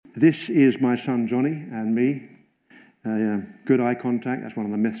This is my son Johnny and me. Good eye contact. That's one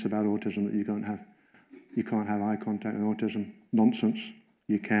of the myths about autism, that you can't have eye contact with autism. Nonsense.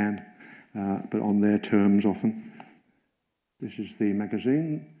 You can, but on their terms often. This is the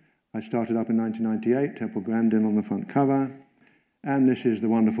magazine. I started up in 1998, Temple Grandin on the front cover. And this is the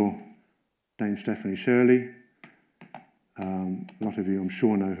wonderful Dame Stephanie Shirley. A lot of you, I'm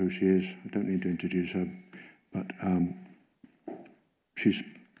sure, know who she is. I don't need to introduce her. But she's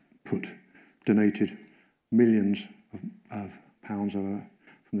donated millions of pounds from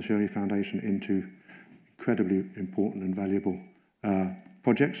the Shirley Foundation into incredibly important and valuable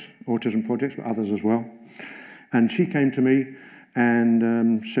projects, autism projects, but others as well. And she came to me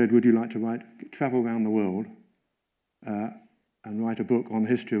and said, would you like to travel around the world and write a book on the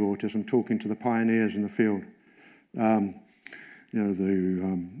history of autism, talking to the pioneers in the field. The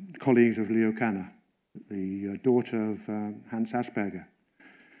colleagues of Leo Kanner, the daughter of Hans Asperger.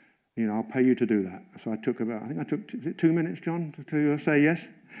 I'll pay you to do that. So I took 2 minutes, John, to say yes?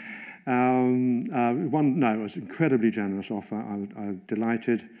 It was an incredibly generous offer. I was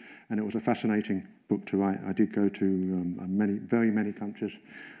delighted, and it was a fascinating book to write. I did go to very many countries,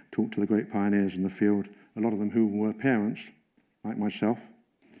 talk to the great pioneers in the field, a lot of them who were parents, like myself.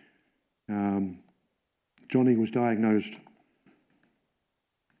 Johnny was diagnosed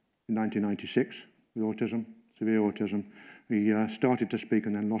in 1996 with autism, severe autism. He started to speak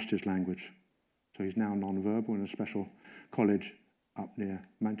and then lost his language. So he's now non-verbal in a special college up near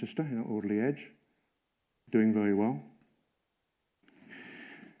Manchester, in Audley Edge, doing very well.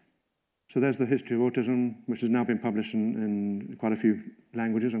 So there's the history of autism, which has now been published in quite a few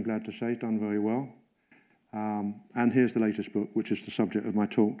languages, I'm glad to say. It's done very well. And here's the latest book, which is the subject of my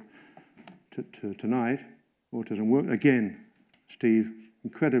talk tonight, Autism Work. Again, Steve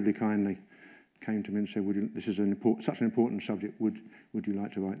incredibly kindly came to me and said, this is such an important subject, would you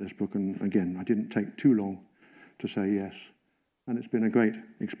like to write this book? And again, I didn't take too long to say yes. And it's been a great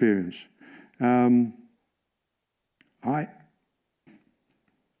experience. I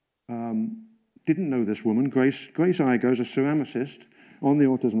didn't know this woman, Grace Igo, is a ceramicist on the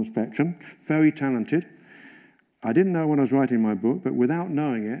autism spectrum, very talented. I didn't know when I was writing my book, but without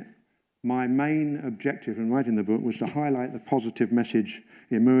knowing it, my main objective in writing the book was to highlight the positive message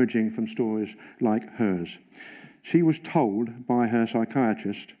emerging from stories like hers. She was told by her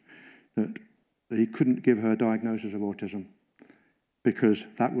psychiatrist that he couldn't give her a diagnosis of autism because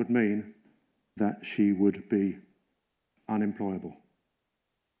that would mean that she would be unemployable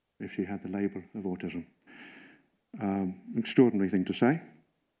if she had the label of autism. Extraordinary thing to say.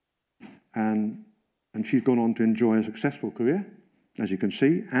 And she's gone on to enjoy a successful career, as you can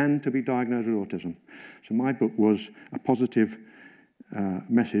see, and to be diagnosed with autism. So my book was a positive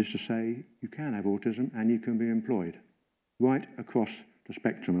message to say you can have autism and you can be employed right across the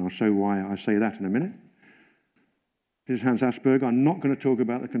spectrum. And I'll show why I say that in a minute. This is Hans Asperger. I'm not going to talk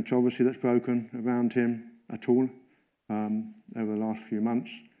about the controversy that's broken around him at all over the last few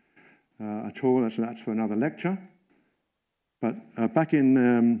months at all. That's for another lecture. But back in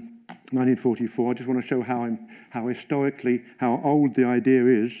 1944, I just want to show how historically, how old the idea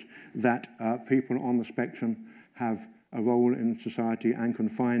is that people on the spectrum have a role in society and can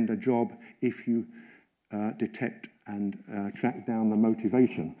find a job if you detect and track down the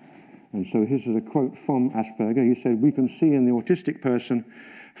motivation. And so here's a quote from Asperger. He said, "We can see in the autistic person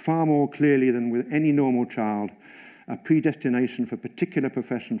far more clearly than with any normal child a predestination for a particular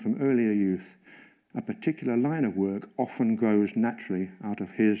profession from earlier youth. A particular line of work often grows naturally out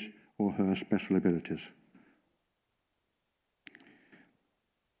of his or her special abilities."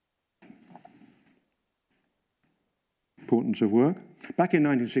 Importance of work. Back in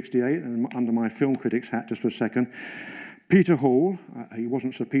 1968, and under my film critic's hat just for a second, Peter Hall, he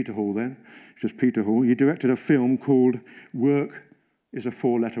wasn't Sir Peter Hall then, just Peter Hall, he directed a film called Work is a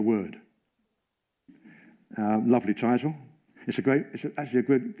Four-Letter Word. Lovely title. It's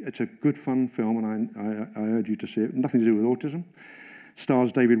a good fun film, and I urge you to see it. Nothing to do with autism.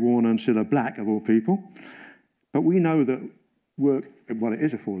 Stars David Warner and Cilla Black, of all people. But we know that work, well, it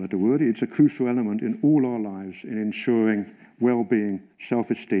is a four-letter word. It's a crucial element in all our lives in ensuring well-being,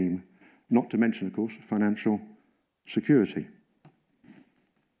 self-esteem, not to mention, of course, financial security.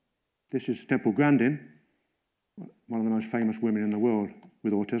 This is Temple Grandin, one of the most famous women in the world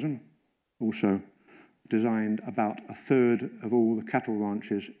with autism, also designed about a third of all the cattle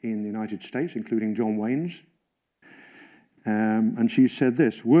ranches in the United States, including John Wayne's. And she said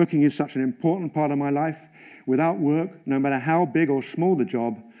this: "Working is such an important part of my life. Without work, no matter how big or small the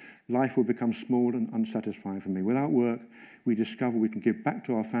job, life will become small and unsatisfying for me. Without work, we discover we can give back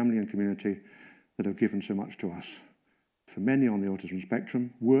to our family and community that have given so much to us." For many on the autism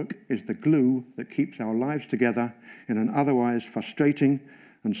spectrum, work is the glue that keeps our lives together in an otherwise frustrating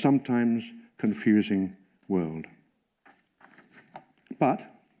and sometimes confusing world. But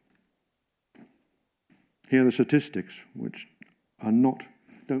here are the statistics, which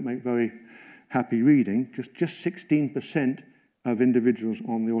don't make very happy reading. Just 16% of individuals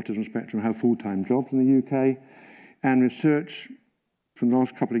on the autism spectrum have full-time jobs in the UK, and research from the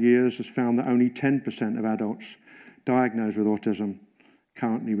last couple of years has found that only 10% of adults diagnosed with autism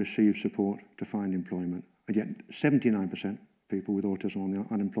currently receive support to find employment. And yet 79% of people with autism on the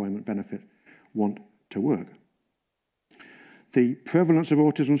unemployment benefit want to work. The prevalence of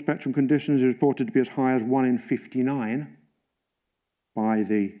autism spectrum conditions is reported to be as high as 1 in 59 by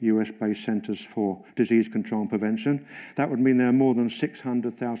the US-based Centers for Disease Control and Prevention. That would mean there are more than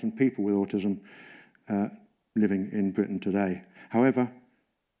 600,000 people with autism living in Britain today. However,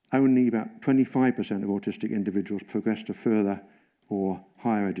 only about 25% of autistic individuals progress to further or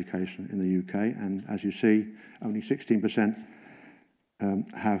higher education in the UK, and as you see, only 16%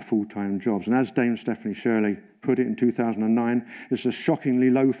 have full-time jobs. And as Dame Stephanie Shirley put it in 2009, it's a shockingly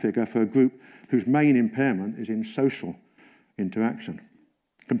low figure for a group whose main impairment is in social interaction.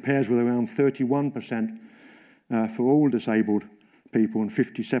 Compares with around 31% for all disabled people and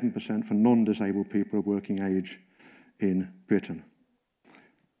 57% for non-disabled people of working age in Britain.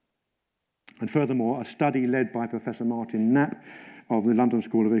 And furthermore, a study led by Professor Martin Knapp of the London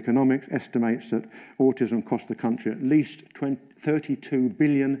School of Economics estimates that autism costs the country at least £32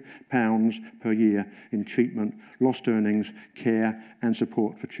 billion per year in treatment, lost earnings, care and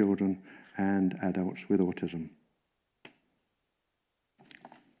support for children and adults with autism.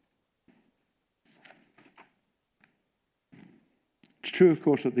 It's true, of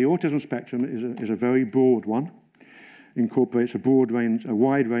course, that the autism spectrum is a very broad one. Incorporates a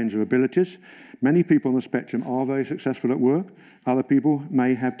wide range of abilities. Many people on the spectrum are very successful at work. Other people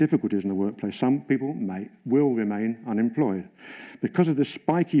may have difficulties in the workplace. Some people will remain unemployed. Because of this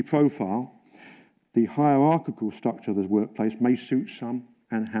spiky profile, the hierarchical structure of the workplace may suit some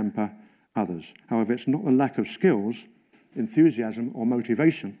and hamper others. However, it's not the lack of skills, enthusiasm, or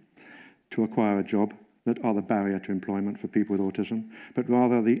motivation to acquire a job that are the barrier to employment for people with autism, but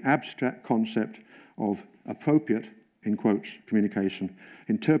rather the abstract concept of appropriate, in quotes, communication,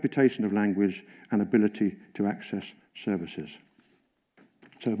 interpretation of language, and ability to access services.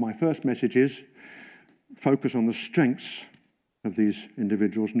 So my first message is focus on the strengths of these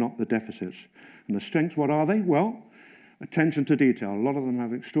individuals, not the deficits. And the strengths, what are they? Well, attention to detail. A lot of them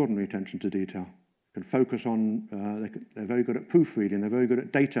have extraordinary attention to detail. They can focus on, they're very good at proofreading, they're very good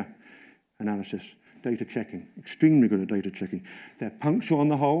at data analysis, data checking, extremely good at data checking. They're punctual on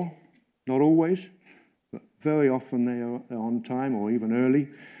the whole, not always, but very often they're on time or even early.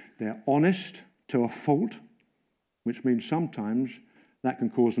 They're honest to a fault, which means sometimes that can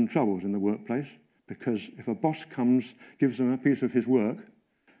cause them troubles in the workplace, because if a boss comes, gives them a piece of his work,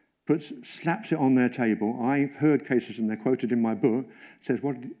 slaps it on their table. I've heard cases, and they're quoted in my book, says,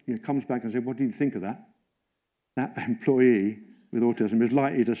 comes back and says, what do you think of that? That employee with autism is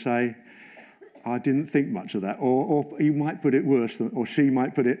likely to say, I didn't think much of that, or he might put it worse, or she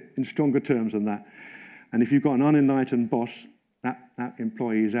might put it in stronger terms than that. And if you've got an unenlightened boss, that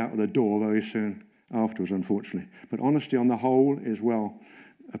employee is out of the door very soon afterwards, unfortunately. But honesty on the whole is well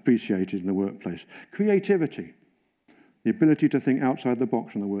appreciated in the workplace. Creativity, the ability to think outside the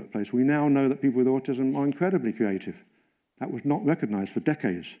box in the workplace. We now know that people with autism are incredibly creative. That was not recognised for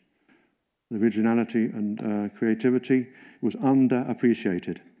decades. The originality and creativity was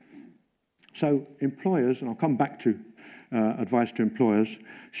underappreciated. So employers, and I'll come back to advice to employers,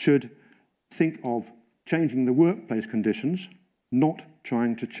 should think of changing the workplace conditions, not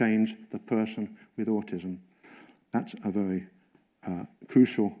trying to change the person with autism. That's a very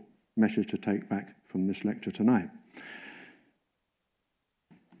crucial message to take back from this lecture tonight.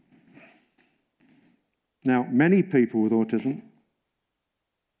 Now, many people with autism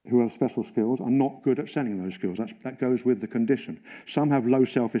who have special skills are not good at selling those skills. That goes with the condition. Some have low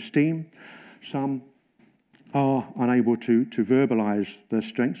self-esteem. Some are unable to verbalise their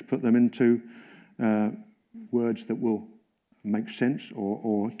strengths, put them into words that will make sense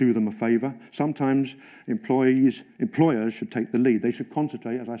or do them a favour. Sometimes employers should take the lead. They should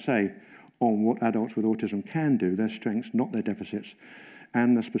concentrate, as I say, on what adults with autism can do, their strengths, not their deficits,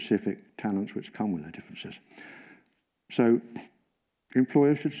 and the specific talents which come with their differences. So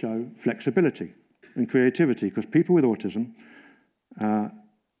employers should show flexibility and creativity, because people with autism have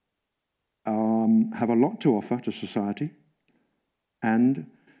a lot to offer to society, and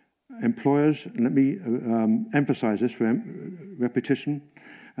employers, and let me emphasize this for repetition,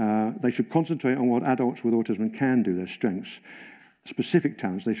 they should concentrate on what adults with autism can do, their strengths, specific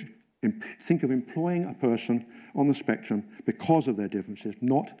talents. They should think of employing a person on the spectrum because of their differences,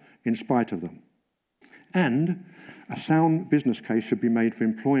 not in spite of them. And a sound business case should be made for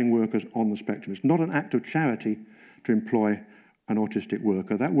employing workers on the spectrum. It's not an act of charity to employ an autistic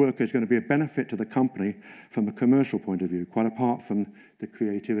worker. That worker is going to be a benefit to the company from a commercial point of view, quite apart from the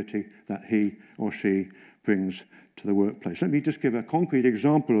creativity that he or she brings to the workplace. Let me just give a concrete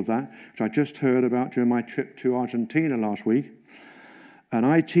example of that, which I just heard about during my trip to Argentina last week. An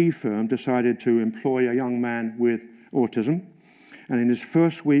IT firm decided to employ a young man with autism, and in his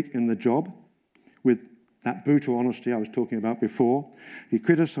first week in the job, with that brutal honesty I was talking about before, he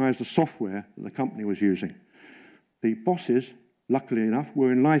criticized the software that the company was using. The bosses, luckily enough,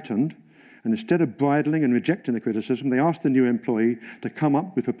 were enlightened, and instead of bridling and rejecting the criticism, they asked the new employee to come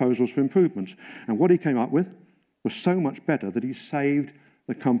up with proposals for improvements. And what he came up with was so much better that he saved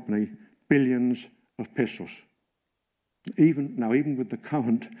the company billions of pesos. Even with the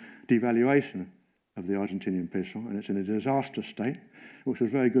current devaluation of the Argentinian peso, and it's in a disastrous state, which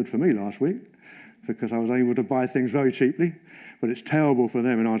was very good for me last week, because I was able to buy things very cheaply, but it's terrible for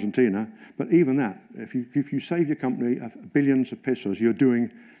them in Argentina. But even that, if you save your company billions of pesos, you're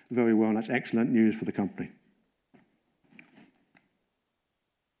doing very well, and that's excellent news for the company.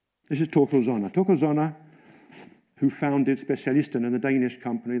 This is Torkel Zona. Torkel Zona, who founded Specialisten, and the Danish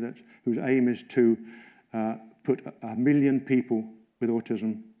company whose aim is to put 1 million people with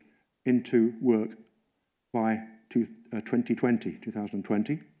autism into work by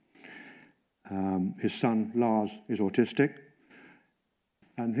 2020. His son, Lars, is autistic.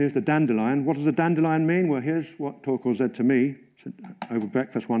 And here's the dandelion. What does a dandelion mean? Well, here's what Torkel said to me over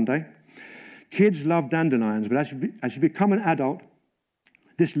breakfast one day. Kids love dandelions, but as you become an adult,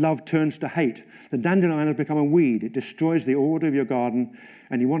 this love turns to hate. The dandelion has become a weed. It destroys the order of your garden,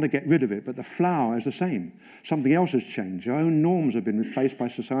 and you want to get rid of it, but the flower is the same. Something else has changed. Your own norms have been replaced by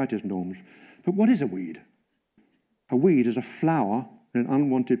society's norms. But what is a weed? A weed is a flower in an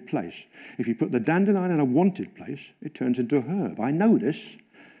unwanted place. If you put the dandelion in a wanted place, it turns into a herb. I know this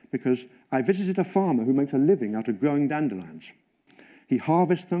because I visited a farmer who makes a living out of growing dandelions. He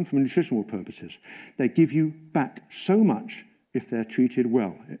harvests them for nutritional purposes. They give you back so much if they're treated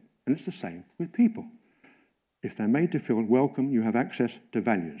well. And it's the same with people. If they're made to feel welcome, you have access to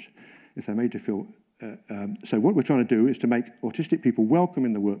values. If they're made to feel... so what we're trying to do is to make autistic people welcome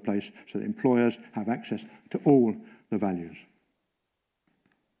in the workplace so that employers have access to all the values.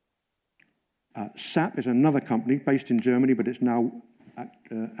 SAP is another company based in Germany, but it's now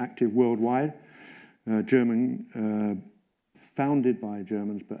active worldwide. Founded by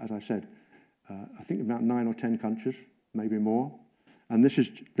Germans, but as I said, I think about 9 or 10 countries, maybe more. And this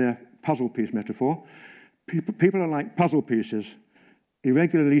is their puzzle piece metaphor. People are like puzzle pieces,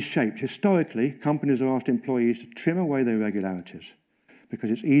 irregularly shaped. Historically, companies have asked employees to trim away their irregularities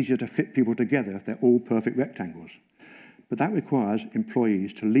because it's easier to fit people together if they're all perfect rectangles. But that requires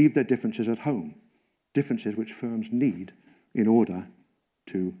employees to leave their differences at home, differences which firms need in order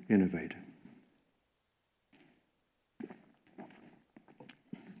to innovate.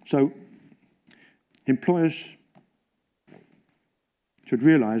 So employers should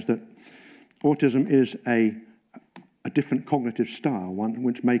realize that autism is a different cognitive style, one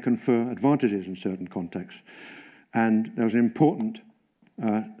which may confer advantages in certain contexts. And there was an important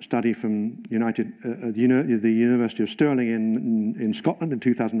study from the University of Stirling in Scotland in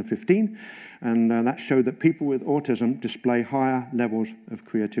 2015, and that showed that people with autism display higher levels of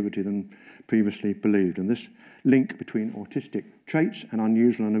creativity than previously believed. And this link between autistic traits and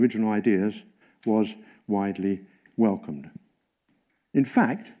unusual and original ideas was widely welcomed. In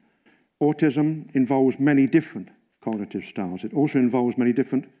fact, autism involves many different cognitive styles. It also involves many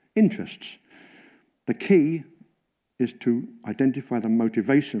different interests. The key is to identify the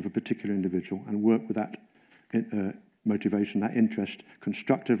motivation of a particular individual and work with that motivation, that interest,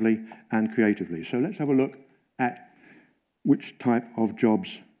 constructively and creatively. So let's have a look at which type of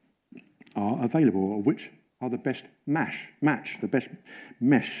jobs are available, or which are the best match, the best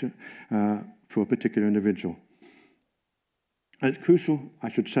mesh for a particular individual. And it's crucial, I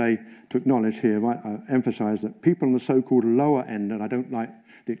should say, to acknowledge here, emphasize that people on the so-called lower end, and I don't like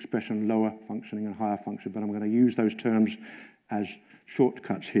the expression lower functioning and higher function, but I'm going to use those terms as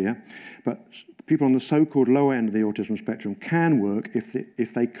shortcuts here. But people on the so-called lower end of the autism spectrum can work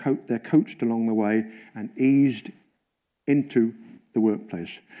if they're coached along the way and eased into the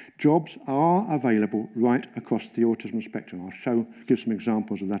workplace. Jobs are available right across the autism spectrum. I'll give some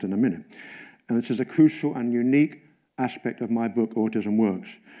examples of that in a minute. And this is a crucial and unique aspect of my book, Autism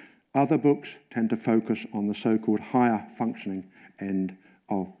Works. Other books tend to focus on the so-called higher functioning end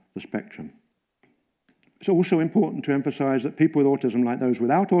of the spectrum. It's also important to emphasize that people with autism, like those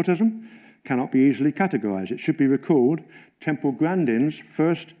without autism, cannot be easily categorized. It should be recalled Temple Grandin's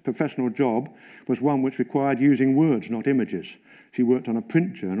first professional job was one which required using words, not images. She worked on a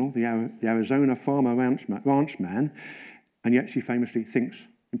print journal, the Arizona Farmer Ranchman, and yet she famously thinks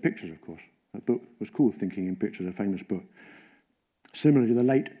in pictures, of course. Her book was called Thinking in Pictures, a famous book. Similarly, the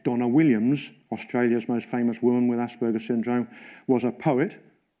late Donna Williams, Australia's most famous woman with Asperger's syndrome, was a poet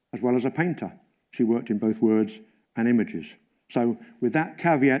as well as a painter. She worked in both words and images. So with that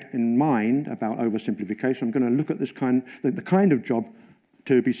caveat in mind about oversimplification, I'm going to look at this the kind of job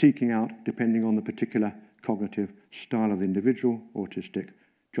to be seeking out depending on the particular cognitive style of the individual autistic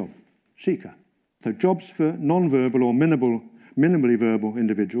job seeker. So jobs for non-verbal or minimally verbal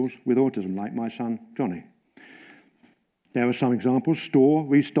individuals with autism, like my son, Johnny. There are some examples: store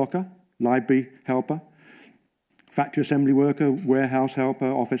restocker, library helper, factory assembly worker, warehouse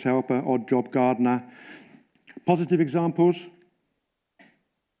helper, office helper, odd job gardener. Positive examples: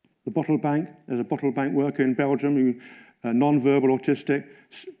 the bottle bank. There's a bottle bank worker in Belgium who, non-verbal autistic,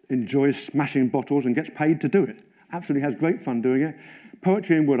 enjoys smashing bottles and gets paid to do it. Absolutely has great fun doing it.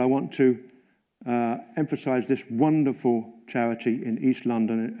 Poetry in Wood, I want to emphasize this wonderful charity in East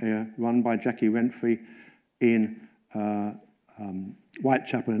London, run by Jackie Renfrey in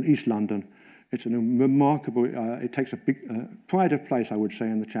Whitechapel in East London. It's a remarkable, it takes a big pride of place, I would say,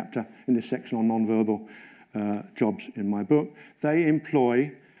 in the chapter, in this section on non-verbal jobs in my book. They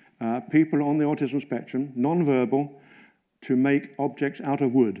employ people on the autism spectrum, non-verbal, to make objects out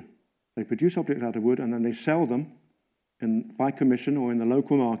of wood. They produce objects out of wood and then they sell them by commission or in the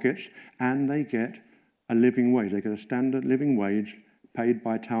local markets, and they get a living wage. They get a standard living wage paid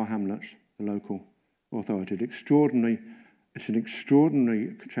by Tower Hamlets, the local authority. It's an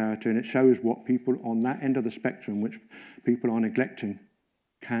extraordinary charity, and it shows what people on that end of the spectrum, which people are neglecting,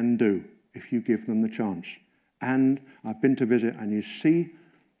 can do if you give them the chance. And I've been to visit, and you see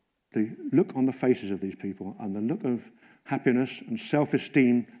the look on the faces of these people and the look of happiness and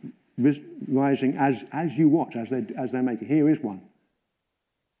self-esteem rising as you watch, as they make it. Here is one.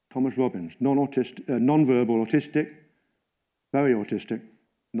 Thomas Robbins, non-verbal autistic, very autistic,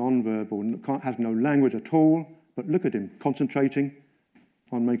 non-verbal, has no language at all, but look at him concentrating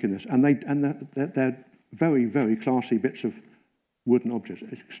on making this. And they're very, very classy bits of wooden objects.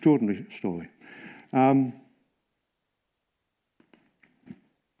 It's an extraordinary story.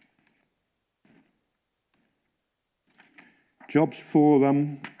 Jobs for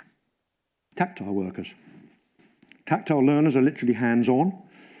tactile workers. Tactile learners are literally hands-on,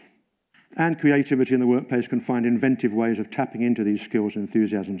 and creativity in the workplace can find inventive ways of tapping into these skills and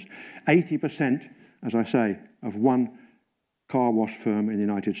enthusiasms. 80%, as I say, of one car wash firm in the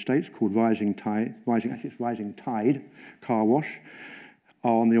United States called Rising Tide Car Wash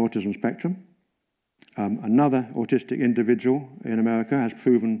are on the autism spectrum. Another autistic individual in America has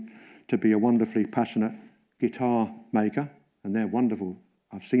proven to be a wonderfully passionate guitar maker, and they're wonderful.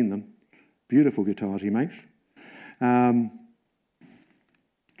 I've seen them. Beautiful guitars he makes.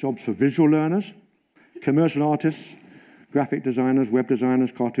 Jobs for visual learners, commercial artists, graphic designers, web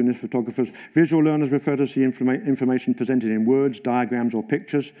designers, cartoonists, photographers. Visual learners refer to see information presented in words, diagrams, or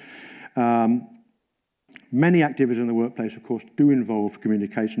pictures. Many activities in the workplace, of course, do involve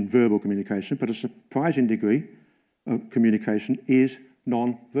communication, verbal communication, but a surprising degree of communication is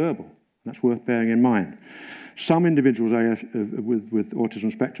non-verbal. That's worth bearing in mind. Some individuals with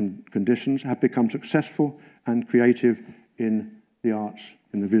autism spectrum conditions have become successful and creative in the arts,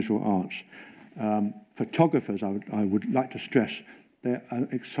 in the visual arts. Photographers, I would like to stress, there are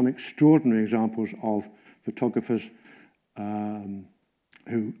some extraordinary examples of photographers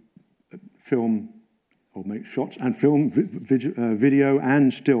who film or make shots and film video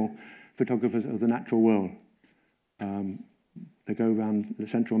and still photographers of the natural world. They go around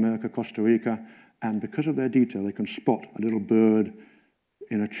Central America, Costa Rica, and because of their detail, they can spot a little bird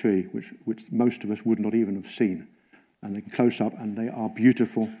in a tree, which most of us would not even have seen. And they can close up, and they are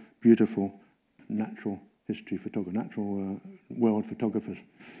beautiful, beautiful natural history photographers, natural world photographers.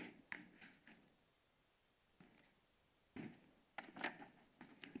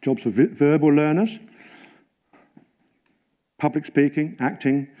 Jobs for verbal learners, public speaking,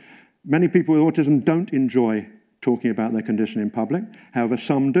 acting. Many people with autism don't enjoy talking about their condition in public. However,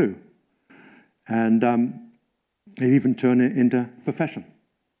 some do. And they even turn it into a profession.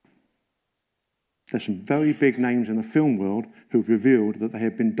 There's some very big names in the film world who've revealed that they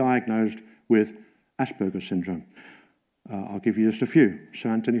have been diagnosed with Asperger's syndrome. I'll give you just a few. Sir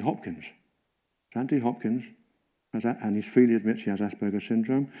Anthony Hopkins. Sir Anthony Hopkins and he freely admits he has Asperger's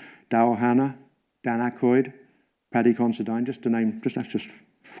syndrome. Daryl Hannah, Dan Aykroyd, Paddy Considine, that's just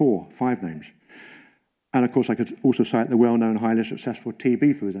 5 names. And of course, I could also cite the well-known, highly successful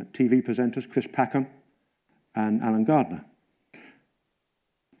TV presenters, Chris Packham and Alan Gardner.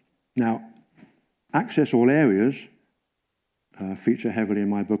 Now, Access All Areas feature heavily in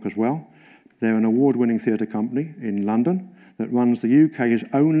my book as well. They're an award-winning theatre company in London that runs the UK's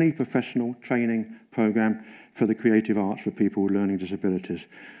only professional training programme for the creative arts for people with learning disabilities.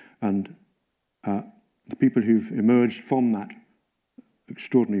 And the people who've emerged from that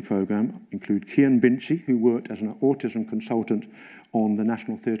extraordinary programme include Kian Binchi, who worked as an autism consultant on the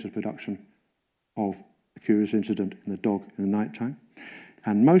National Theatre's production of The Curious Incident in the Dog in the Night Time.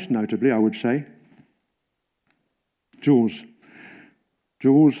 And most notably, I would say, Jules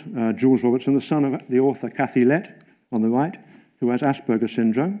Robertson, the son of the author Kathy Lett, on the right, who has Asperger's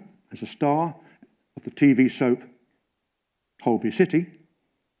syndrome, as a star of the TV soap Holby City,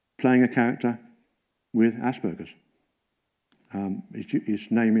 playing a character with Asperger's. His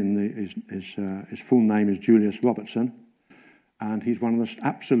full name is Julius Robertson, and he's one of the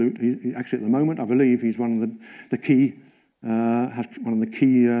actually at the moment, I believe he's one of the key, has one of the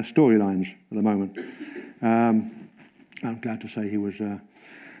key storylines at the moment. I'm glad to say he was at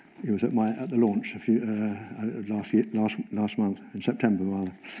the launch last month, in September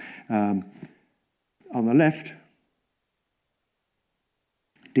rather. On the left,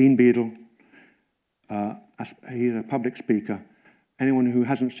 Dean Beadle. He's a public speaker. Anyone who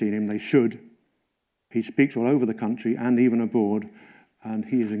hasn't seen him, they should. He speaks all over the country and even abroad, and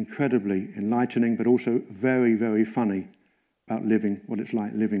he is incredibly enlightening, but also very, very funny about what it's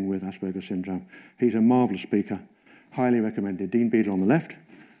like living with Asperger's syndrome. He's a marvellous speaker, highly recommended. Dean Beadle on the left,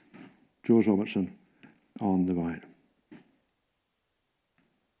 Jules Robertson on the right.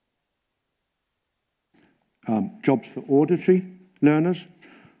 Jobs for auditory learners,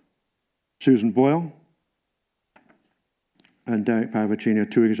 Susan Boyle and Derek Paravicini are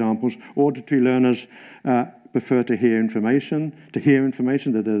 2 examples. Auditory learners prefer to hear information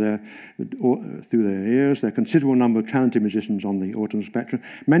that are there through their ears. There are a considerable number of talented musicians on the autism spectrum.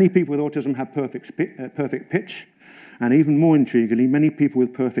 Many people with autism have perfect pitch, and even more intriguingly, many people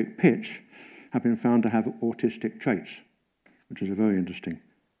with perfect pitch have been found to have autistic traits, which is a very interesting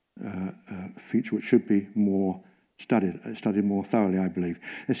feature which should be more studied more thoroughly, I believe.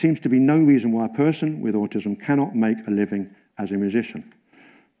 There seems to be no reason why a person with autism cannot make a living as a musician.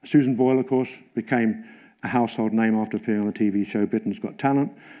 Susan Boyle, of course, became a household name after appearing on the TV show Britain's Got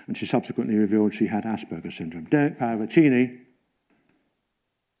Talent, and she subsequently revealed she had Asperger's syndrome. Derek Paravicini,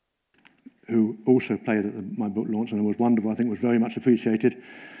 who also played at my book launch and was wonderful, I think was very much appreciated.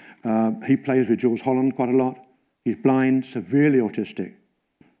 He plays with Jules Holland quite a lot. He's blind, severely autistic.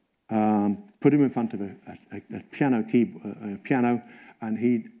 Put him in front of a piano, and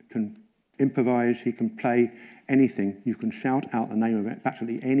he can improvise, he can play anything. You can shout out the name of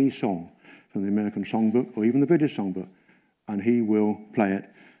practically any song from the American Songbook or even the British Songbook, and he will play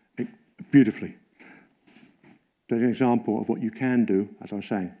it beautifully. There's an example of what you can do, as I was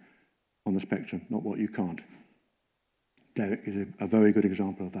saying, on the spectrum, not what you can't. Derek is a very good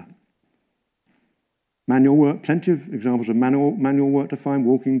example of that. Manual work, plenty of examples of manual work to find,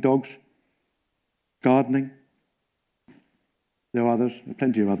 walking dogs, gardening. There are others,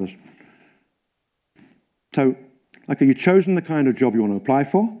 plenty of others. So, okay, you've chosen the kind of job you want to apply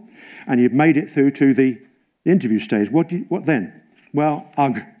for, and you've made it through to the interview stage. What then? Well,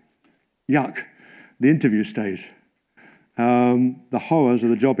 yuck, the interview stage. The horrors of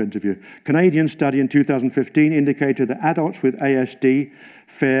the job interview. Canadian study in 2015 indicated that adults with ASD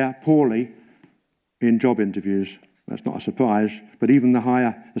fare poorly in job interviews. That's not a surprise, but even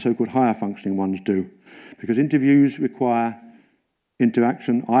the so-called higher functioning ones do, because interviews require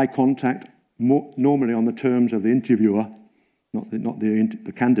interaction, eye contact, normally on the terms of the interviewer, not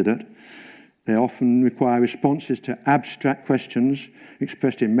the candidate. They often require responses to abstract questions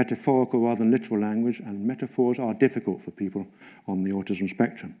expressed in metaphorical rather than literal language, and metaphors are difficult for people on the autism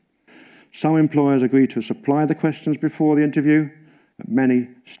spectrum. Some employers agree to supply the questions before the interview, but many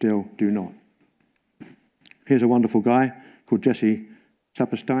still do not. Here's a wonderful guy called Jesse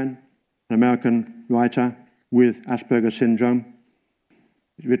Saperstein, an American writer with Asperger's syndrome.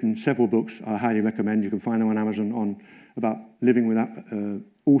 He's written several books I highly recommend. You can find them on Amazon about living with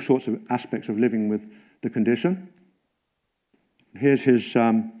all sorts of aspects of living with the condition. Here's his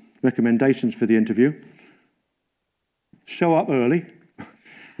recommendations for the interview. Show up early.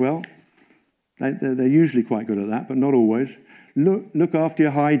 Well, they're usually quite good at that, but not always. Look after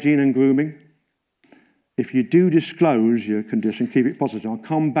your hygiene and grooming. if you do disclose your condition, keep it positive. I'll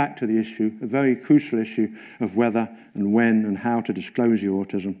come back to the issue, a very crucial issue of whether and when and how to disclose your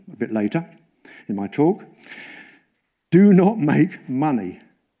autism a bit later in my talk. Do not make money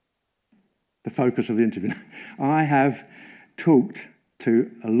the focus of the interview. I have talked to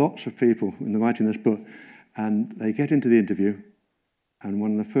lots of people in the writing this book, and they get into the interview, and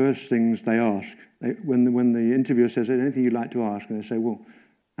one of the first things they ask, when the interviewer says, anything you'd like to ask, and they say, well,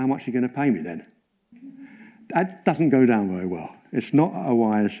 how much are you going to pay me then? That doesn't go down very well. It's not a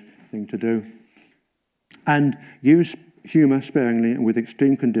wise thing to do. And use humour sparingly and with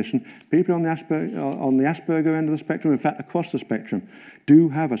extreme condition. People on the Asperger end of the spectrum, in fact, across the spectrum, do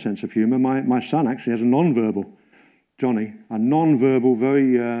have a sense of humour. My son actually has a non-verbal, Johnny, a non-verbal,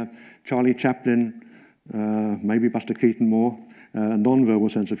 very Charlie Chaplin, maybe Buster Keaton more, non-verbal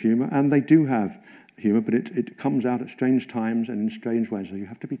sense of humour. And they do have humour, but it comes out at strange times and in strange ways. So you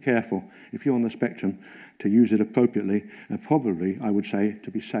have to be careful, if you're on the spectrum, to use it appropriately. And probably, I would say, to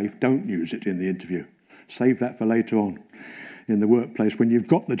be safe, don't use it in the interview. Save that for later on in the workplace when you've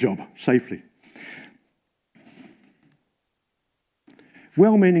got the job safely.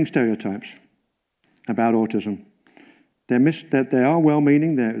 Well-meaning stereotypes about autism. They are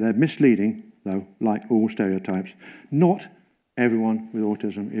well-meaning, they're misleading, though, like all stereotypes. Not everyone with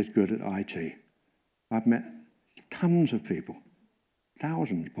autism is good at IT. I've met tons of people,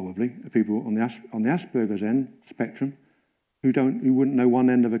 thousands probably, of people on the Asperger's end spectrum who wouldn't know one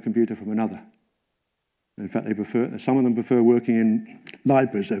end of a computer from another. In fact, some of them prefer working in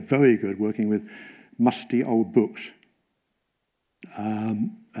libraries. They're very good working with musty old books.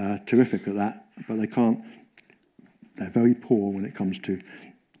 Terrific at that, but they're very poor when it comes to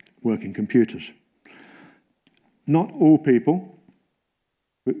working computers. Not all people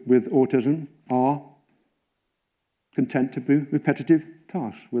with autism are content to do repetitive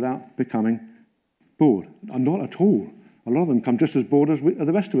tasks without becoming bored. Not at all. A lot of them come just as bored as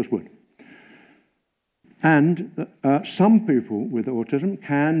the rest of us would. And some people with autism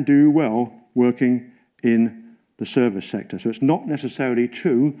can do well working in the service sector. So it's not necessarily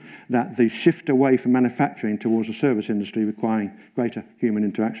true that the shift away from manufacturing towards the service industry requiring greater human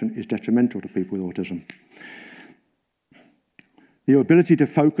interaction is detrimental to people with autism. The ability to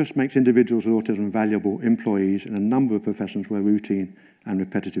focus makes individuals with autism valuable employees in a number of professions where routine and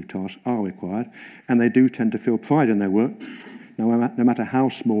repetitive tasks are required, and they do tend to feel pride in their work, no matter how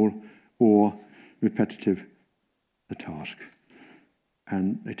small or repetitive the task.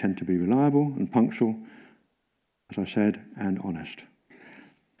 And they tend to be reliable and punctual, as I said, and honest.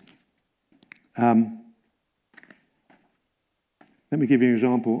 Let me give you an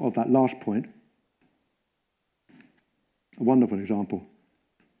example of that last point. A wonderful example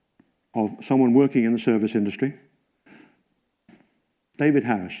of someone working in the service industry. David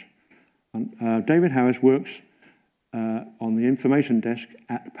Harris. David Harris works on the information desk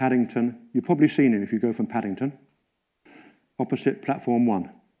at Paddington. You've probably seen him if you go from Paddington, opposite Platform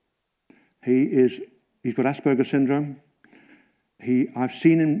 1. He's got Asperger's syndrome. I've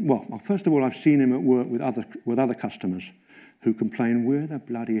seen him, well, first of all, I've seen him at work with other customers who complain, where the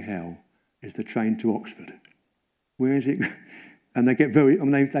bloody hell is the train to Oxford? Where is it? And they get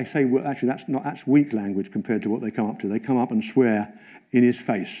they say, well, actually, that's weak language compared to what they come up to. They come up and swear in his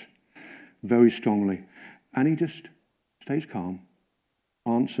face very strongly. And he just stays calm,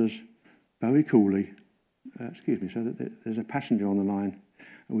 answers very coolly, excuse me, so that there's a passenger on the line.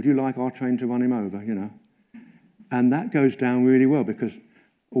 Would you like our train to run him over, And that goes down really well because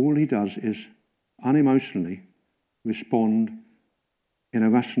all he does is unemotionally respond in a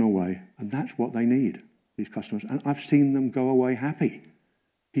rational way. And that's what they need, these customers. And I've seen them go away happy.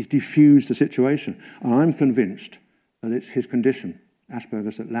 He's diffused the situation. And I'm convinced that it's his condition,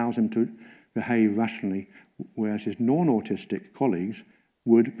 Asperger's, that allows him to behave rationally, whereas his non-autistic colleagues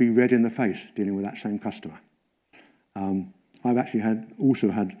would be red in the face dealing with that same customer. I've actually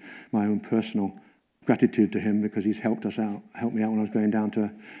also had my own personal gratitude to him because he's helped me out when I was going down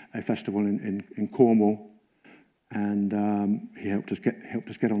to a festival in Cornwall, and he helped us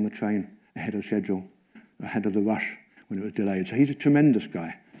get on the train ahead of schedule, ahead of the rush when it was delayed. So he's a tremendous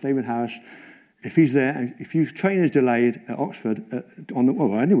guy, David Harris. If he's there, and if your train is delayed at Oxford,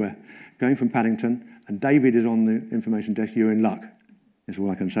 or anywhere, going from Paddington, and David is on the information desk, you're in luck, is all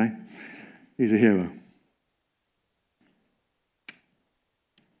I can say. He's a hero.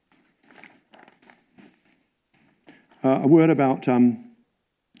 A word about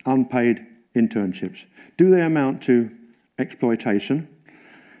unpaid internships. Do they amount to exploitation?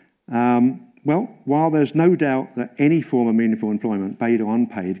 Well, while there's no doubt that any form of meaningful employment, paid or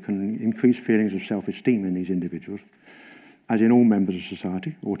unpaid, can increase feelings of self-esteem in these individuals, as in all members of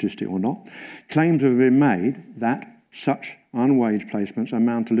society, autistic or not, claims have been made that such unwaged placements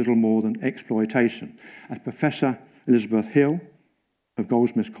amount to little more than exploitation. As Professor Elizabeth Hill of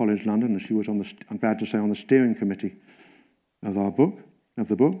Goldsmiths College, London, and she was I'm glad to say, on the steering committee of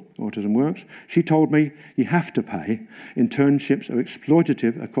the book, Autism Works, she told me you have to pay. Internships are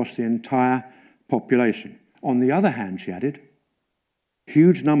exploitative across the entire population. On the other hand, she added,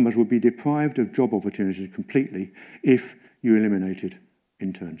 huge numbers would be deprived of job opportunities completely if you eliminated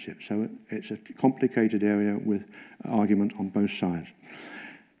internships. So it's a complicated area with argument on both sides.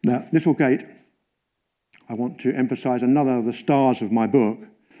 Now, Littlegate, I want to emphasise another of the stars of my book.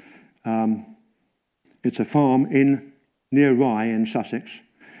 It's a farm near Rye in Sussex,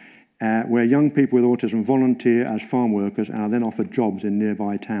 where young people with autism volunteer as farm workers and are then offered jobs in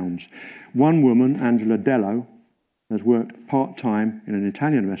nearby towns. One woman, Angela Dello, has worked part-time in an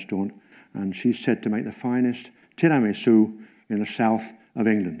Italian restaurant, and she's said to make the finest tiramisu in the south of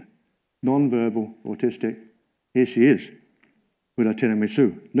England. Non-verbal, autistic, here she is with her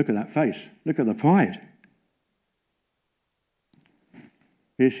tiramisu. Look at that face. Look at the pride.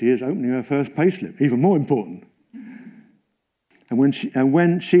 Here she is opening her first payslip, even more important. And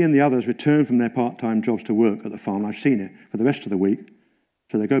when she and the others return from their part-time jobs to work at the farm, I've seen it for the rest of the week,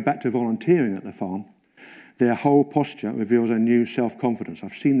 so they go back to volunteering at the farm, their whole posture reveals a new self-confidence.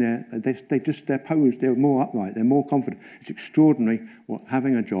 I've seen their pose, they're more upright, they're more confident. It's extraordinary what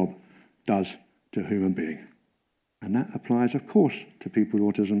having a job does to a human being. And that applies, of course, to people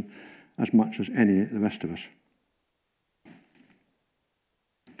with autism as much as any of the rest of us.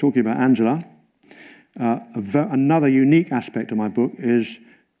 Talking about Angela, another unique aspect of my book is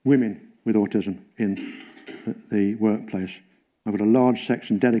women with autism in the workplace. I've got a large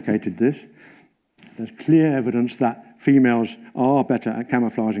section dedicated to this. There's clear evidence that females are better at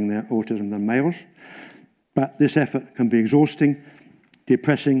camouflaging their autism than males, but this effort can be exhausting,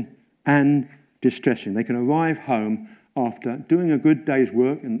 depressing, and distressing. They can arrive home after doing a good day's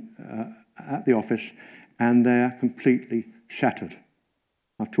work at the office, and they're completely shattered.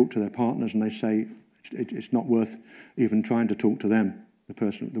 I've talked to their partners, and they say it's not worth even trying to talk to them,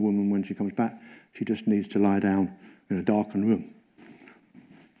 the woman, when she comes back. She just needs to lie down in a darkened room.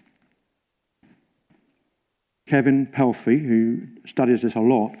 Kevin Pelfrey, who studies this a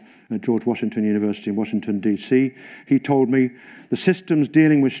lot at George Washington University in Washington, D.C., he told me the systems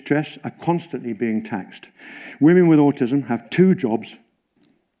dealing with stress are constantly being taxed. Women with autism have two jobs: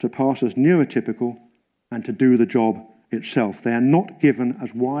 to pass as neurotypical and to do the job itself. They are not given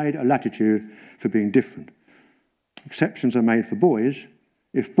as wide a latitude for being different. Exceptions are made for boys.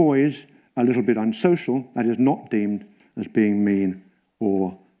 If boys are a little bit unsocial, that is not deemed as being mean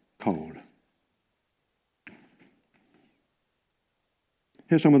or cold.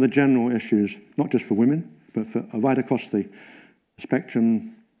 Here's some of the general issues, not just for women, but for right across the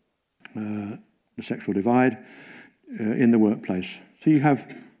spectrum, the sexual divide in the workplace. So you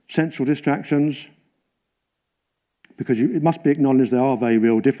have sensual distractions, because it must be acknowledged there are very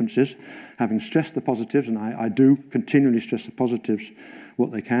real differences. Having stressed the positives, and I do continually stress the positives,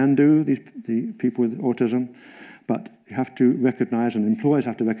 what they can do, the people with autism, but you have to recognise, and employers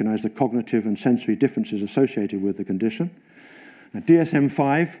have to recognise, the cognitive and sensory differences associated with the condition. Now,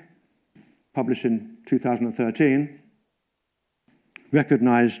 DSM-5, published in 2013,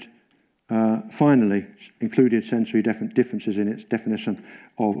 recognised, finally, included sensory differences in its definition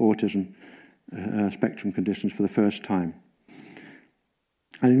of autism spectrum conditions for the first time.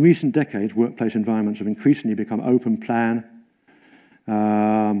 And in recent decades, workplace environments have increasingly become open plan. There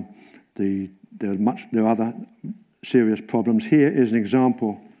are other serious problems. Here is an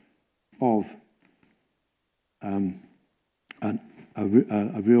example of a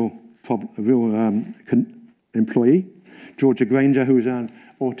real employee, Georgia Granger, who's an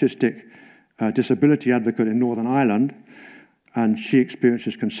autistic disability advocate in Northern Ireland, and she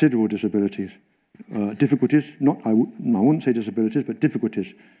experiences considerable difficulties. I wouldn't say disabilities, but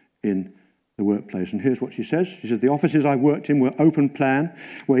difficulties in the workplace. And here's what she says. She says, the offices I worked in were open plan,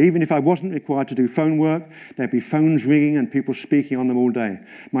 where even if I wasn't required to do phone work, there'd be phones ringing and people speaking on them all day.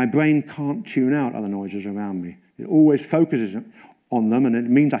 My brain can't tune out other noises around me. It always focuses on them, and it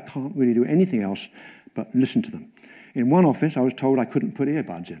means I can't really do anything else but listen to them. In one office, I was told I couldn't put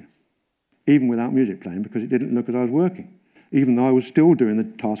earbuds in, even without music playing, because it didn't look as I was working, even though I was still doing the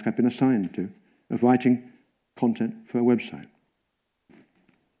task I'd been assigned to, of writing content for a website.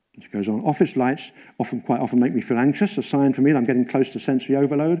 This goes on. Office lights quite often make me feel anxious, a sign for me that I'm getting close to sensory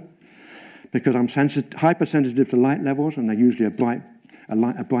overload, because I'm hypersensitive to light levels, and they're usually a bright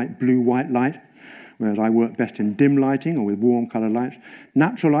blue-white light, whereas I work best in dim lighting or with warm coloured lights.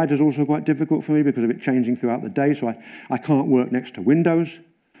 Natural light is also quite difficult for me because of it changing throughout the day, so I can't work next to windows.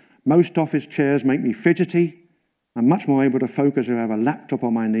 Most office chairs make me fidgety. I'm much more able to focus if I have a laptop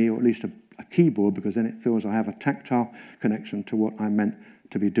on my knee, or at least a keyboard, because then it feels I have a tactile connection to what I'm meant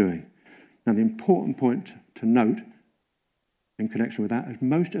to be doing. Now, the important point to note in connection with that is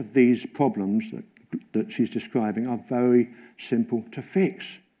most of these problems that she's describing are very simple to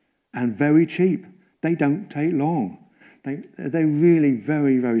fix and very cheap. They don't take long. They're really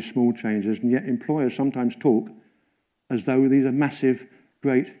very, very small changes, and yet employers sometimes talk as though these are massive,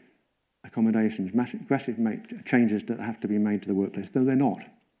 great accommodations, massive changes that have to be made to the workplace, though they're not,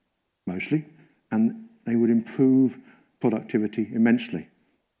 mostly, and they would improve productivity immensely.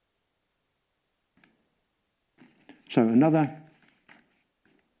 So another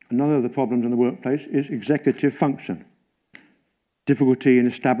of the problems in the workplace is executive function. Difficulty in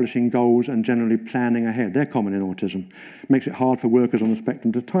establishing goals and generally planning ahead. They're common in autism. It makes it hard for workers on the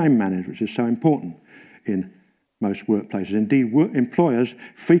spectrum to time manage, which is so important in most workplaces. Indeed, employers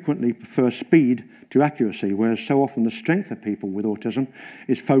frequently prefer speed to accuracy, whereas so often the strength of people with autism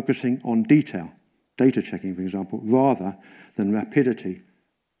is focusing on detail, data checking, for example, rather than rapidity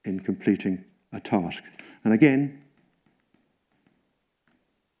in completing a task. And again,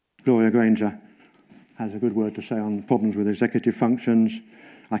 Gloria Granger has a good word to say on problems with executive functions.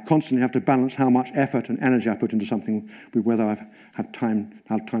 I constantly have to balance how much effort and energy I put into something with whether I've had time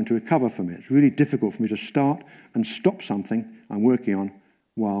to recover from it. It's really difficult for me to start and stop something I'm working on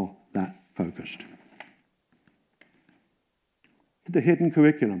while that focused. The hidden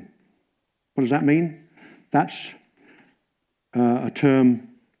curriculum. What does that mean? That's a term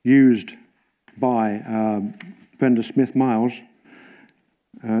used by Brenda Smith-Miles.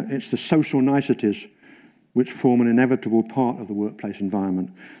 It's the social niceties which form an inevitable part of the workplace environment.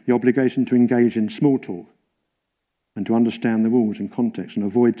 The obligation to engage in small talk and to understand the rules and context and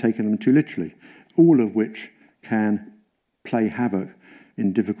avoid taking them too literally, all of which can play havoc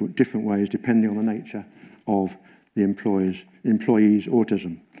in different ways depending on the nature of the employee's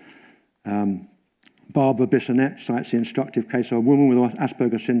autism. Barbara Bissonette cites the instructive case of a woman with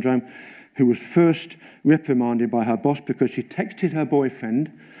Asperger's syndrome who was first reprimanded by her boss because she texted her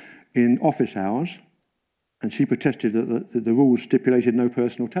boyfriend in office hours, and she protested that the rules stipulated no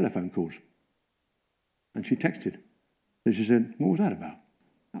personal telephone calls. And she texted. And she said, "What was that about?"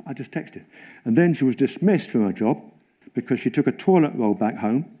 "I just texted." And then she was dismissed from her job because she took a toilet roll back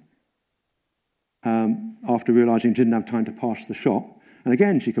home after realising she didn't have time to pass the shop. And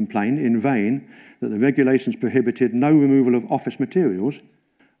again, she complained in vain that the regulations prohibited no removal of office materials,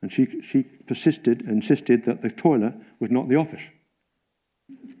 and she insisted that the toilet was not the office.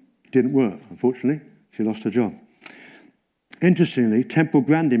 It didn't work, unfortunately. She lost her job. Interestingly, Temple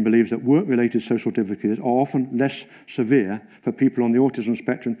Grandin believes that work-related social difficulties are often less severe for people on the autism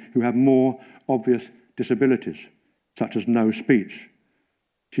spectrum who have more obvious disabilities, such as no speech.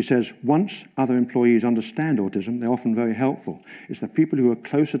 She says, once other employees understand autism, they're often very helpful. It's the people who are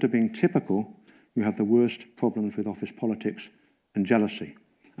closer to being typical who have the worst problems with office politics and jealousy.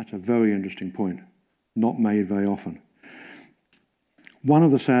 That's a very interesting point, not made very often. One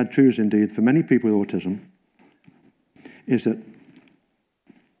of the sad truths, indeed, for many people with autism is that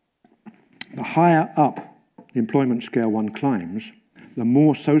the higher up the employment scale one climbs, the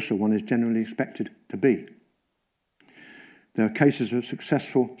more social one is generally expected to be. There are cases of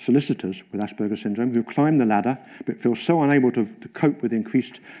successful solicitors with Asperger's syndrome who climb the ladder but feel so unable to cope with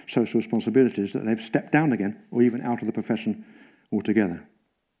increased social responsibilities that they've stepped down again or even out of the profession altogether.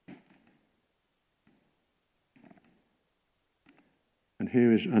 And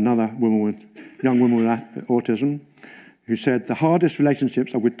here is another young woman with autism who said, the hardest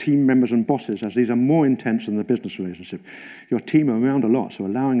relationships are with team members and bosses, as these are more intense than the business relationship. Your team are around a lot, so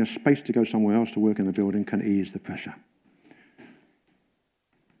allowing a space to go somewhere else to work in the building can ease the pressure.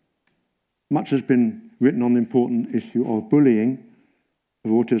 Much has been written on the important issue of bullying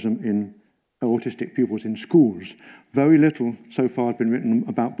of autism in autistic pupils in schools. Very little so far has been written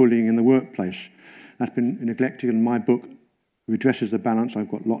about bullying in the workplace. That's been neglected in my book, Redresses the Balance. I've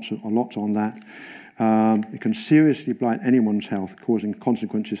got lots on that. It can seriously blight anyone's health, causing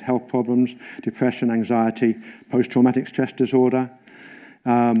consequences, health problems, depression, anxiety, post-traumatic stress disorder.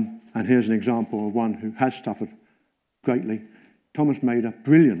 And here's an example of one who has suffered greatly. Thomas Mader,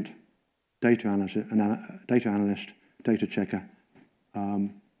 brilliant data analyst, data checker,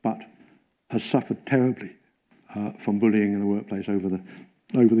 but has suffered terribly from bullying in the workplace over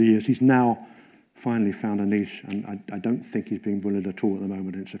the years. He's now finally found a niche, and I don't think he's being bullied at all at the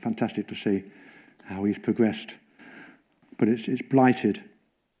moment. It's fantastic to see how he's progressed, but it's blighted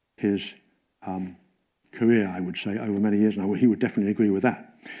his career, I would say, over many years now. He would definitely agree with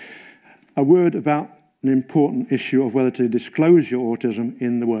that. A word about an important issue of whether to disclose your autism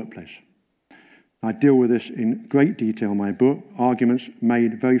in the workplace. I deal with this in great detail in my book, arguments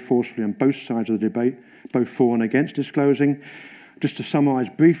made very forcefully on both sides of the debate, both for and against disclosing. Just to summarise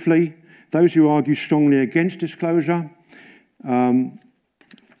briefly, those who argue strongly against disclosure,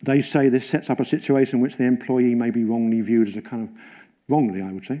 they say this sets up a situation in which the employee may be wrongly viewed as a kind of, wrongly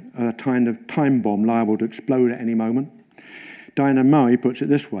I would say, a kind of time bomb liable to explode at any moment. Diana Murray puts it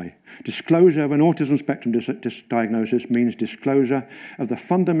this way: disclosure of an autism spectrum diagnosis means disclosure of the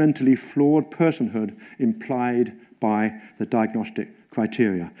fundamentally flawed personhood implied by the diagnostic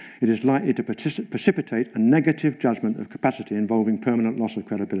criteria. It is likely to precipitate a negative judgment of capacity involving permanent loss of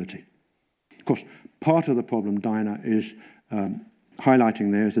credibility. Of course, part of the problem Diana is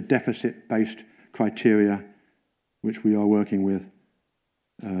highlighting there is the deficit-based criteria which we are working with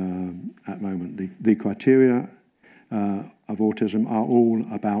at the moment. The criteria of autism are all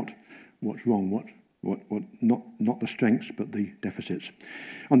about what's wrong, not the strengths but the deficits.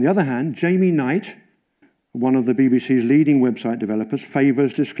 On the other hand, Jamie Knight, one of the BBC's leading website developers,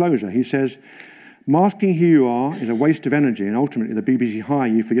 favours disclosure. He says, masking who you are is a waste of energy, and ultimately the BBC hire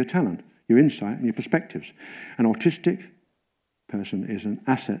you for your talent, your insight and your perspectives. An autistic person is an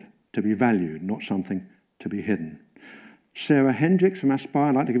asset to be valued, not something to be hidden. Sarah Hendricks from Aspire,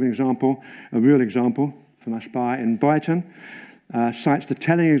 I'd like to give an example, a real example from Aspire in Brighton, cites the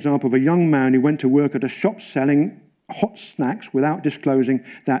telling example of a young man who went to work at a shop selling hot snacks without disclosing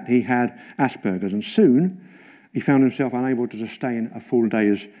that he had Asperger's, and soon he found himself unable to sustain a full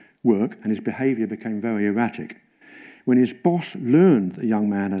day's work and his behaviour became very erratic. When his boss learned that the young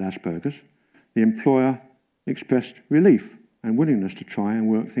man had Asperger's, the employer expressed relief and willingness to try and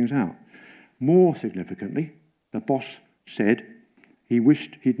work things out. More significantly, the boss said he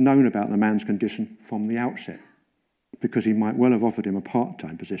wished he'd known about the man's condition from the outset, because he might well have offered him a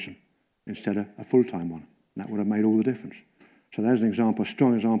part-time position instead of a full-time one. And that would have made all the difference. So there's an example, a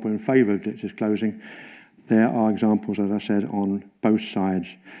strong example in favour of disclosing. There are examples, as I said, on both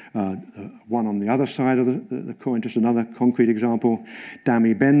sides. One on the other side of the coin, just another concrete example.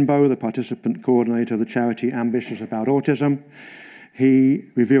 Dami Benbow, the participant coordinator of the charity Ambitious About Autism, he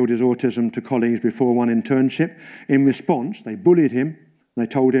revealed his autism to colleagues before one internship. In response, they bullied him. They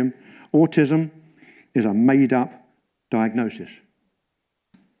told him, autism is a made-up diagnosis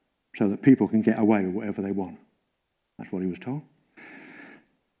so that people can get away with whatever they want. That's what he was told.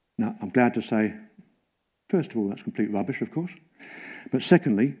 Now, I'm glad to say, first of all, that's complete rubbish, of course. But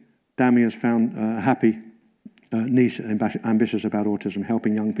secondly, Dami has found a happy niche Ambitious About Autism,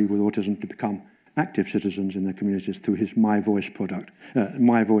 helping young people with autism to become active citizens in their communities through his My Voice project.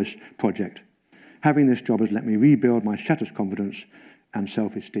 Having this job has let me rebuild my shattered confidence and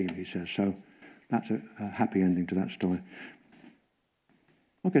self-esteem, he says. So that's a happy ending to that story.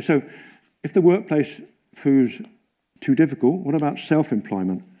 Okay, so if the workplace proves too difficult, what about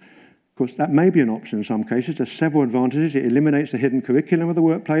self-employment? Of course, that may be an option in some cases. There's several advantages. It eliminates the hidden curriculum of the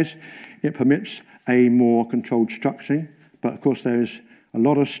workplace. It permits a more controlled structuring. But of course, there is a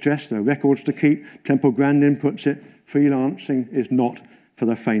lot of stress. There are records to keep. Temple Grandin puts it, freelancing is not for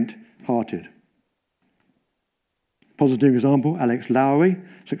the faint-hearted. Positive example, Alex Lowry,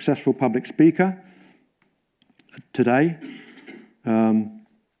 successful public speaker. Today,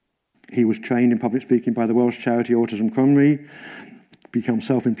 he was trained in public speaking by the Welsh charity Autism Cymru, became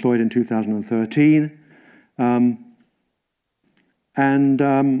self-employed in 2013,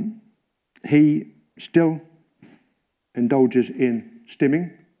 and he still indulges in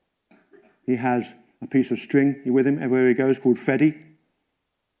stimming. He has a piece of string with him everywhere he goes called Freddie,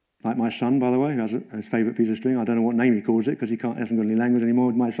 like my son, by the way, who has his favourite piece of string. I don't know what name he calls it because he hasn't got any language anymore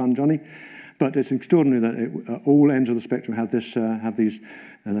with my son Johnny. But it's extraordinary that all ends of the spectrum have these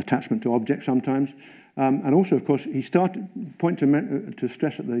an attachment to objects sometimes. And also, of course, he started, to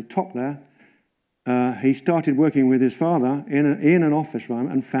stress at the top there, he started working with his father in an office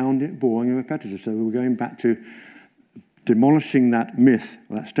environment and found it boring and repetitive. So we're going back to demolishing that myth,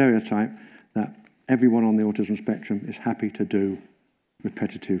 or that stereotype, that everyone on the autism spectrum is happy to do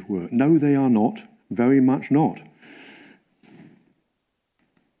repetitive work. No, they are not. Very much not.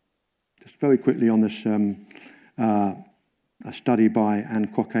 Just very quickly on this, a study by Anne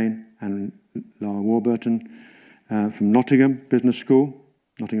Cockaine and Lara Warburton from Nottingham Business School,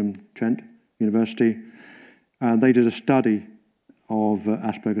 Nottingham Trent University. They did a study of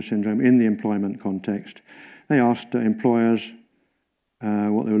Asperger's syndrome in the employment context. They asked employers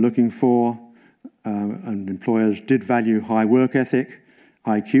what they were looking for, and employers did value high work ethic,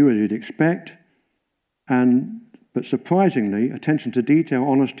 IQ as you'd expect, and But surprisingly, attention to detail,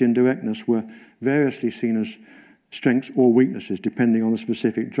 honesty and directness were variously seen as strengths or weaknesses, depending on the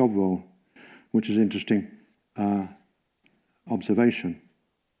specific job role, which is an interesting observation.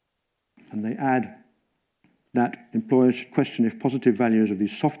 And they add that employers should question if positive values of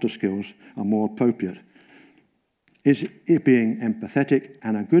these softer skills are more appropriate. Is it being empathetic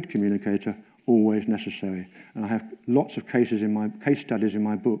and a good communicator always necessary? And I have lots of case studies in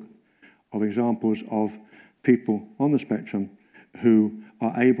my book of examples of people on the spectrum who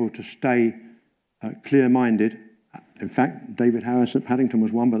are able to stay clear-minded. In fact, David Harris at Paddington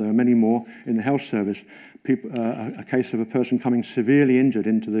was one, but there are many more in the health service. A case of a person coming severely injured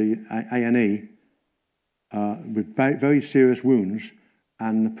into the A&E with very serious wounds,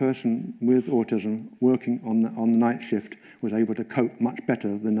 and the person with autism working on the night shift was able to cope much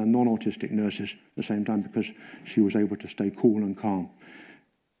better than the non-autistic nurses at the same time, because she was able to stay cool and calm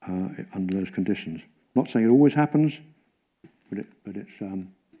under those conditions. Not saying it always happens, but it's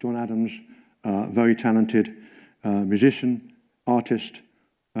John Adams, very talented musician, artist,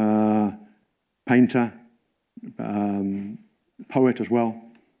 painter, poet as well.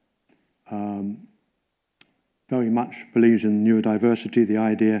 Very much believes in neurodiversity, the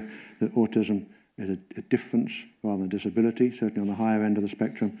idea that autism is a difference rather than a disability, certainly on the higher end of the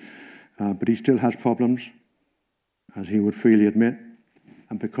spectrum. But he still has problems, as he would freely admit,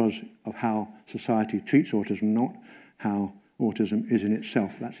 and because of how society treats autism, not how autism is in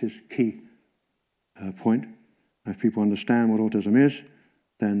itself. That's his key point. If people understand what autism is,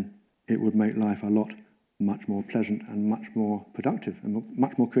 then it would make life much more pleasant and much more productive and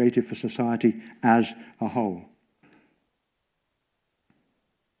much more creative for society as a whole.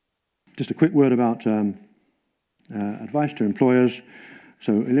 Just a quick word about advice to employers.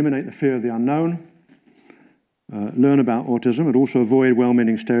 So eliminate the fear of the unknown. Learn about autism, but also avoid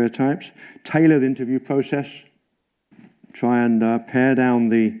well-meaning stereotypes. Tailor the interview process. Try and pare down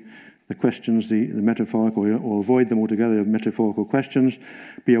the questions, the metaphorical, or avoid them altogether, metaphorical questions.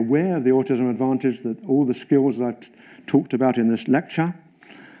 Be aware of the autism advantage, that all the skills that I've talked about in this lecture.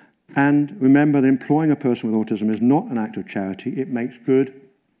 And remember that employing a person with autism is not an act of charity. It makes good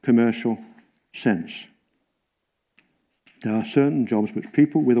commercial sense. There are certain jobs which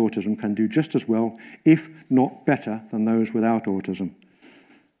people with autism can do just as well, if not better, than those without autism.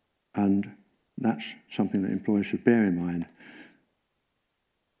 And that's something that employers should bear in mind.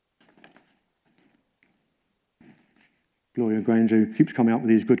 Gloria Granger, who keeps coming up with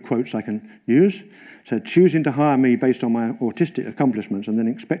these good quotes I can use, said, choosing to hire me based on my autistic accomplishments and then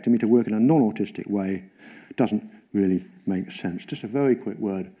expecting me to work in a non-autistic way doesn't really make sense. Just a very quick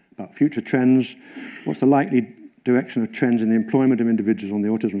word about future trends. What's the likely direction of trends in the employment of individuals on the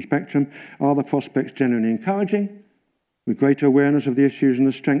autism spectrum? Are the prospects genuinely encouraging, with greater awareness of the issues and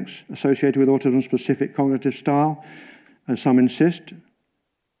the strengths associated with autism-specific cognitive style, as some insist?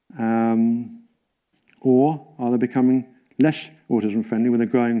 Or are they becoming less autism-friendly with a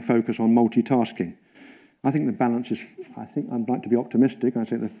growing focus on multitasking? I think the balance is, I'd like to be optimistic. I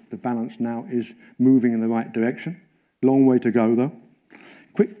think the balance now is moving in the right direction. Long way to go, though.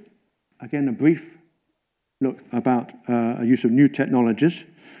 Quick, again, a brief look about a use of new technologies,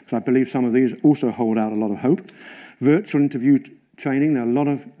 because I believe some of these also hold out a lot of hope. Virtual interview training. There are a lot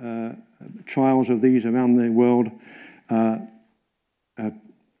of trials of these around the world. Not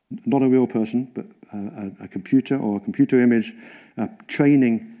a real person, but a computer or a computer image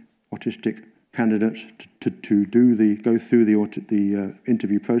training autistic candidates to go through the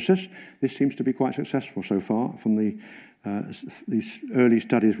interview process. This seems to be quite successful so far from these early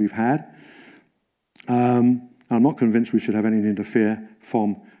studies we've had. I'm not convinced we should have anything to fear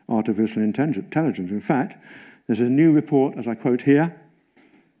from artificial intelligence. In fact, there's a new report, as I quote here,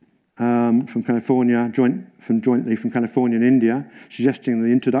 from California, jointly from California and India, suggesting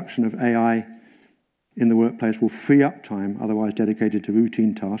the introduction of AI in the workplace will free up time otherwise dedicated to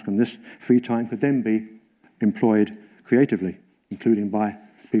routine tasks, and this free time could then be employed creatively, including by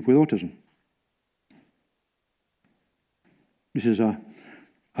people with autism. This is a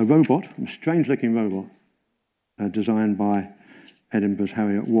robot, a strange-looking robot, designed by Edinburgh's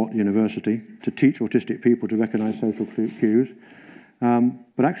Harriet Watt University to teach autistic people to recognise social cues.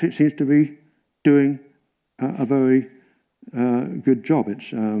 But actually it seems to be doing a very good job.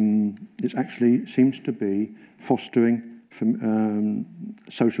 It actually seems to be fostering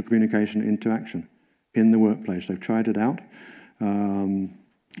social communication and interaction in the workplace. They've tried it out.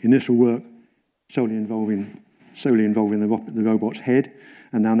 Initial work solely involving the robot's head,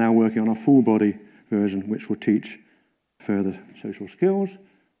 and they're now working on a full-body version which will teach further social skills.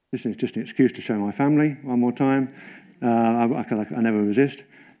 This is just an excuse to show my family one more time. I never resist.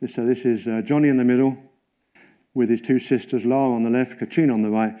 So this is Johnny in the middle, with his two sisters, Lara on the left, Katrina on the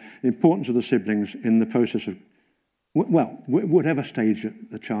right, the importance of the siblings in the process of, well, whatever stage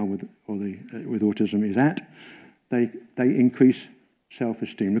the child with autism is at, they increase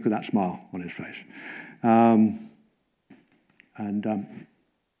self-esteem. Look at that smile on his face.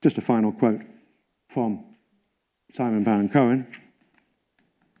 Just a final quote from Simon Baron-Cohen,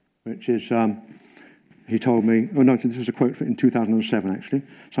 which is, he told me, oh no, this was a quote in 2007 actually,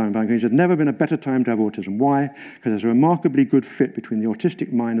 Simon Baron-Cohen, he said, never been a better time to have autism. Why? Because there's a remarkably good fit between the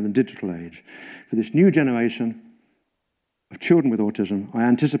autistic mind and the digital age. For this new generation of children with autism, I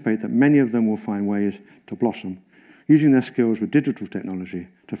anticipate that many of them will find ways to blossom, using their skills with digital technology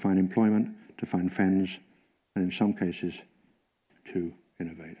to find employment, to find friends, and in some cases, to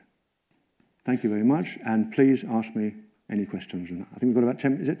innovate. Thank you very much, and please ask me any questions. I think we've got about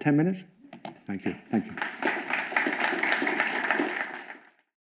 10, is it 10 minutes? Thank you. Thank you.